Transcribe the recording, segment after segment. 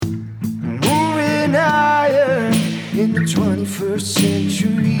Moving higher in the 21st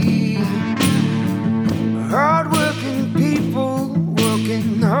century. Hard-working people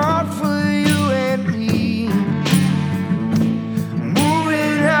working hard for you and me.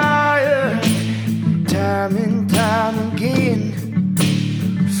 Moving higher, time and time again.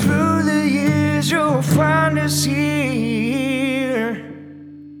 Through the years you'll find us here.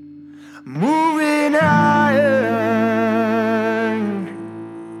 Moving iron.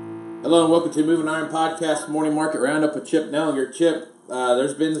 Hello and welcome to Moving Iron Podcast Morning Market Roundup with Chip Nellinger. Chip,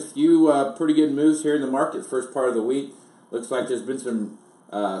 there's been a few pretty good moves here in the market the first part of the week. Looks like there's been some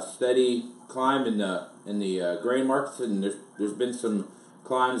steady climb in the grain markets, and there's been some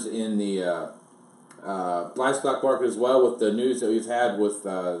climbs in the livestock market as well, with the news that we've had with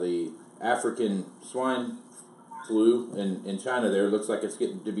the African swine flu in China. There, it looks like it's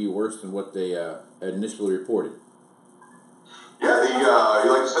getting to be worse than what they initially reported. Yeah,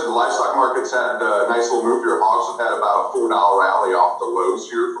 like you said, the livestock markets had a nice little move here. Hogs have had about a $4 rally off the lows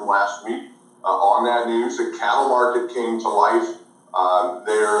here from last week. On that news, the cattle market came to life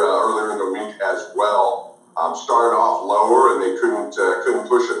there earlier in the week as well. Started off lower, and they couldn't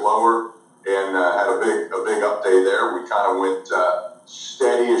push it lower, and had a big update there. We kind of went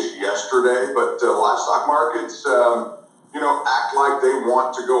steady-ish yesterday, but livestock markets, act like they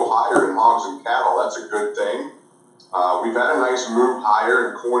want to go higher in hogs and cattle. That's a good thing. We've had a nice move higher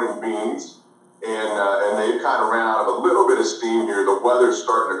in corn and beans, and they've kind of ran out of a little bit of steam here. The weather's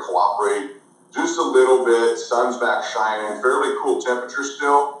starting to cooperate just a little bit. Sun's back shining, fairly cool temperature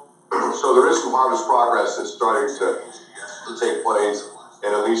still. So there is some harvest progress that's starting to take place,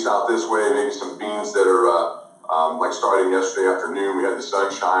 and at least out this way, maybe some beans that are like starting yesterday afternoon. We had the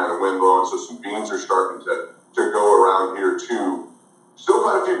sunshine and the wind blowing, so some beans are starting to go around here too. Still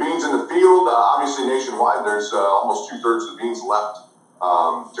quite a few beans in the field. Obviously, nationwide, there's almost 2/3 of the beans left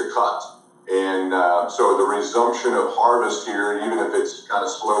to cut. And so the resumption of harvest here, even if it's kind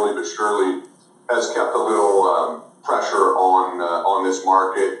of slowly but surely, has kept a little pressure on this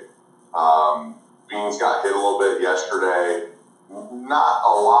market. Beans got hit a little bit yesterday. Not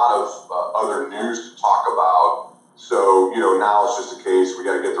a lot of other news to talk about. So, now it's just a case we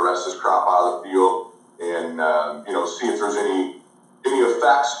got to get the rest of this crop out of the field and, see if there's any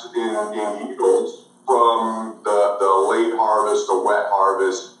effects in yields from the late harvest, the wet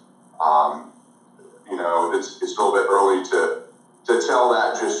harvest. It's a little bit early to tell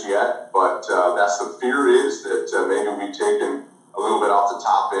that just yet, but that's the fear is that maybe we've taken a little bit off the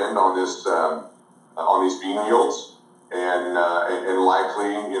top end on this on these bean yields, and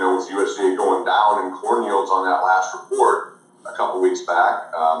likely with USDA going down in corn yields on that last report a couple weeks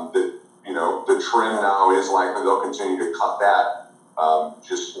back, that the trend now is likely they'll continue to cut that.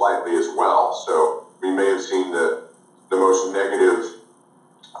 Just slightly as well. So we may have seen the most negative,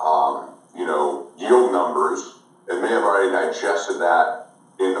 yield numbers, and may have already digested that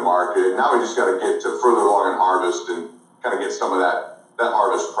in the market. Now we just got to get to further along in harvest and kind of get some of that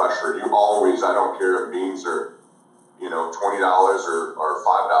harvest pressure. You always, I don't care if beans are, $20 or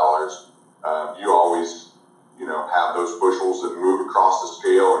 $5, you always, have those bushels that move across the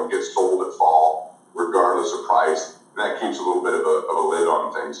scale and get sold at fall, regardless of price. That keeps a little bit of a lid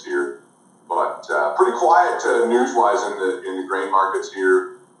on things here, but pretty quiet news-wise in the grain markets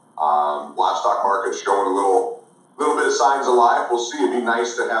here. Livestock market's showing a little bit of signs of life. We'll see. It'd be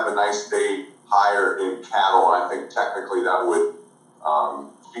nice to have a nice day higher in cattle. I think technically that would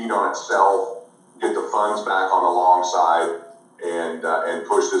feed on itself, get the funds back on the long side, and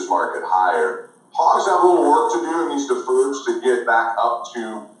push this market higher. Hogs have a little work to do in these deferreds to get back up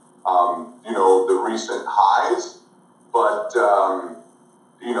to the recent highs. But,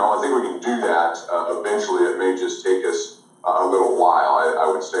 I think we can do that eventually. It may just take us a little while. I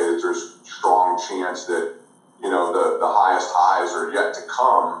would say that there's strong chance that, the highest highs are yet to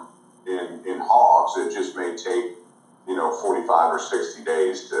come in hogs. It just may take, 45 or 60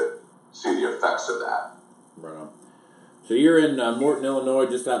 days to see the effects of that. Right on. So you're in Morton, Illinois,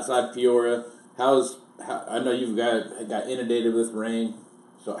 just outside Peoria. I know you've got inundated with rain.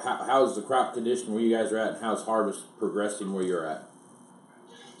 So how's the crop condition where you guys are at, and how's harvest progressing where you're at?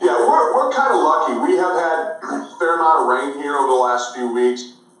 Yeah, we're kind of lucky. We have had a fair amount of rain here over the last few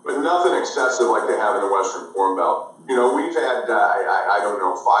weeks, but nothing excessive like they have in the Western Corn Belt. We've had,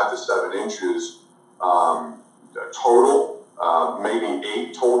 5 to 7 inches total, maybe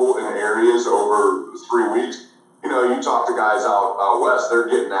 8 total in areas over 3 weeks. You talk to guys out west, they're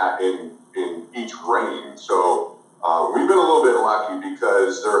getting that in each rain. So we've been a little bit lucky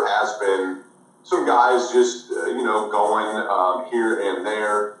because there has been some guys just, going here and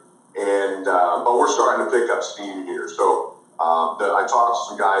there. But we're starting to pick up steam here. So I talked to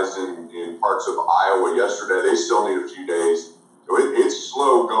some guys in parts of Iowa yesterday. They still need a few days. So it's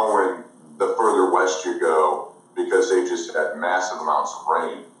slow going the further west you go because they just had massive amounts of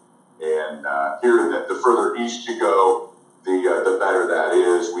rain. And here, the further east you go, the better that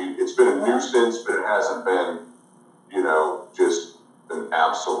is. It's been a nuisance, but it hasn't been, just an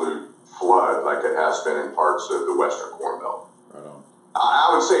absolute flood like it has been in parts of the Western Corn Belt. Right on. I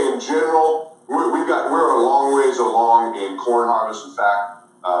would say in general, we're a long ways along in corn harvest. In fact,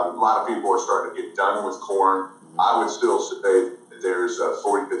 a lot of people are starting to get done with corn. I would still say there's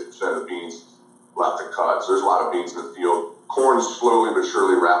 40-50% of the beans left to cut. So there's a lot of beans in the field. Corn is slowly but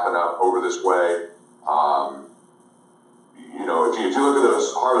surely wrapping up over this way. If you look at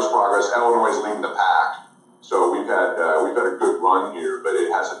those harvest progress, Illinois is leading the pack. So we've had a good run here, but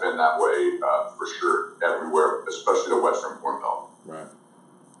it hasn't been that way for sure everywhere, especially the Western Corn Belt. Right.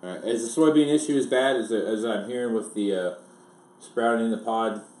 All right. Is the soybean issue as bad as I'm hearing with the sprouting in the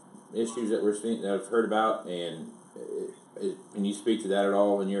pod issues that we're seeing, that I've heard about? And can you speak to that at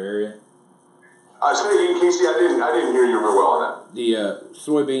all in your area? Say again, Casey, I didn't hear you very well on that. The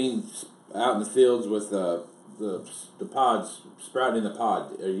soybeans out in the fields with the pods sprouting in the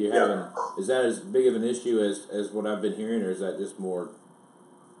pod. Are you having? Is that as big of an issue as what I've been hearing, or is that just more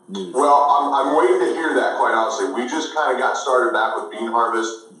news? Well, I'm waiting to hear that, quite honestly. We just kind of got started back with bean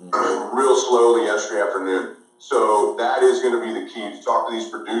harvest real slowly yesterday afternoon. So that is going to be the key, to talk to these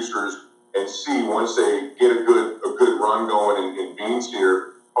producers and see once they get a good run going in beans here.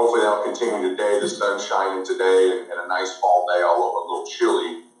 Hopefully that'll continue today. The sun's shining today and a nice fall day, although a little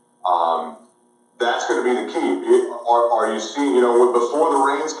chilly. That's going to be the key. Are you seeing, before the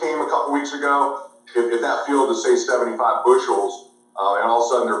rains came a couple weeks ago, if that field is, say, 75 bushels, and all of a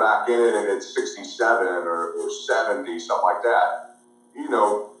sudden they're back in it and it's 67 or 70, something like that,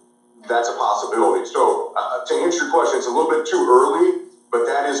 that's a possibility. So to answer your question, it's a little bit too early, but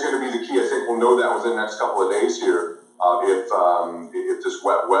that is going to be the key. I think we'll know that within the next couple of days here, if this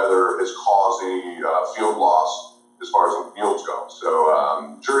wet weather has caused any field loss as far as yields go. So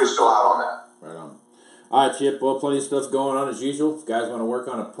jury's still out on that. Right on. All right, Chip. Well, plenty of stuff going on as usual. If guys want to work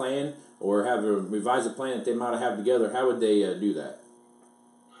on a plan or revise a plan that they might have together, how would they do that?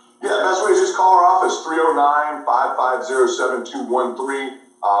 Yeah, the best way is just call our office, 309-550-7213.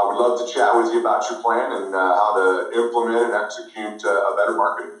 We'd love to chat with you about your plan and how to implement and execute a better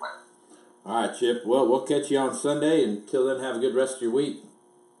marketing plan. All right, Chip. Well, we'll catch you on Sunday. Until then, have a good rest of your week.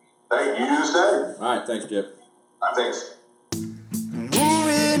 Thank you. You do the same. All right, thanks, Chip. All right, thanks.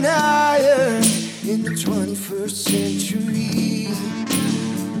 Moving higher in the 21st century.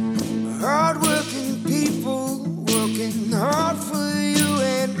 Hard-working people working hard for you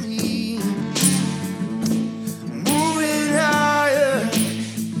and me. Moving higher,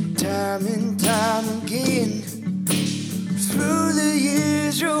 time and time again. Through the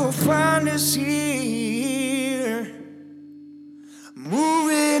years you'll find us here.